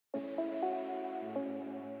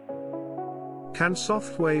Can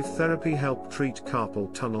SoftWave therapy help treat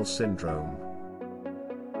carpal tunnel syndrome?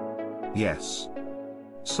 Yes.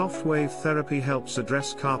 SoftWave therapy helps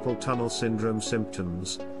address carpal tunnel syndrome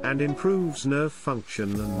symptoms, and improves nerve function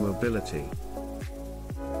and mobility.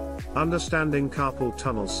 Understanding carpal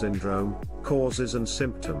tunnel syndrome, causes and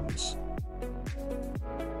symptoms.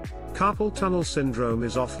 Carpal tunnel syndrome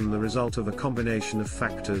is often the result of a combination of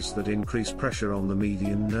factors that increase pressure on the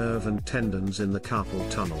median nerve and tendons in the carpal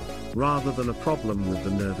tunnel, rather than a problem with the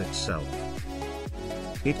nerve itself.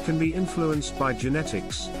 It can be influenced by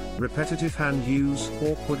genetics, repetitive hand use,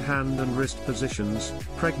 awkward hand and wrist positions,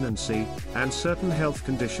 pregnancy, and certain health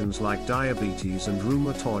conditions like diabetes and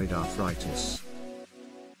rheumatoid arthritis.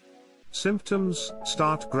 Symptoms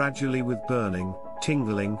start gradually with burning,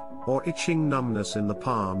 tingling, or itching numbness in the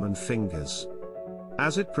palm and fingers.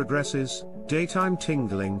 As it progresses, daytime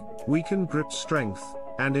tingling, weakened grip strength,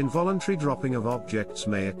 and involuntary dropping of objects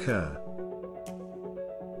may occur.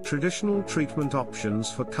 Traditional treatment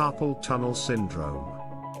options for carpal tunnel syndrome.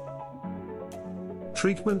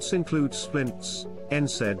 Treatments include splints,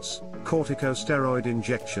 NSAIDs, corticosteroid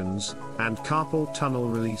injections, and carpal tunnel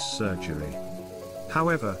release surgery.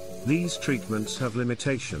 However, these treatments have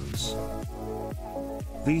limitations.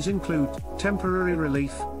 These include temporary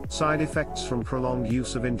relief, side effects from prolonged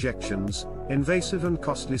use of injections, invasive and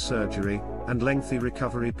costly surgery, and lengthy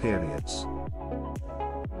recovery periods.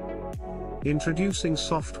 Introducing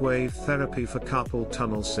SoftWave therapy for carpal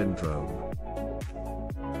tunnel syndrome.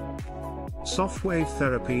 SoftWave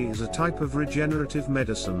therapy is a type of regenerative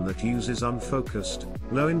medicine that uses unfocused,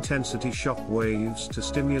 low-intensity shock waves to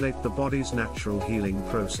stimulate the body's natural healing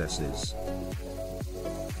processes.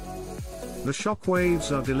 The shock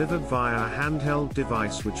waves are delivered via a handheld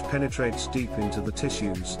device which penetrates deep into the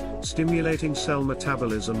tissues, stimulating cell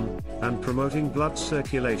metabolism, and promoting blood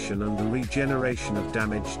circulation and the regeneration of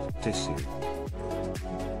damaged tissue.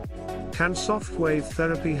 Can SoftWave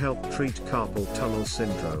therapy help treat carpal tunnel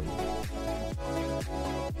syndrome?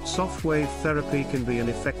 SoftWave therapy can be an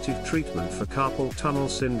effective treatment for carpal tunnel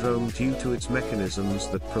syndrome due to its mechanisms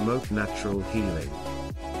that promote natural healing.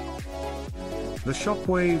 The shock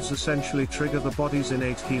waves essentially trigger the body's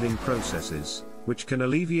innate healing processes, which can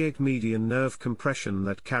alleviate median nerve compression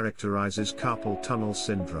that characterizes carpal tunnel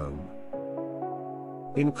syndrome.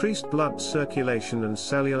 Increased blood circulation and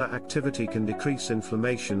cellular activity can decrease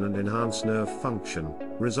inflammation and enhance nerve function,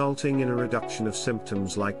 resulting in a reduction of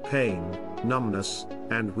symptoms like pain, numbness,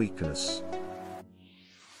 and weakness.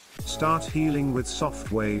 Start healing with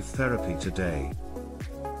SoftWave therapy today.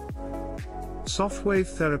 SoftWave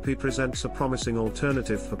therapy presents a promising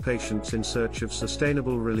alternative for patients in search of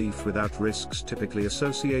sustainable relief without risks typically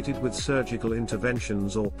associated with surgical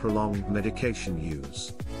interventions or prolonged medication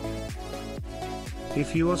use.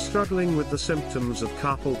 If you are struggling with the symptoms of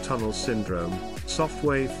carpal tunnel syndrome,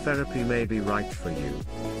 SoftWave therapy may be right for you.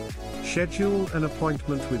 Schedule an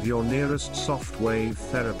appointment with your nearest SoftWave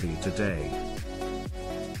therapy today.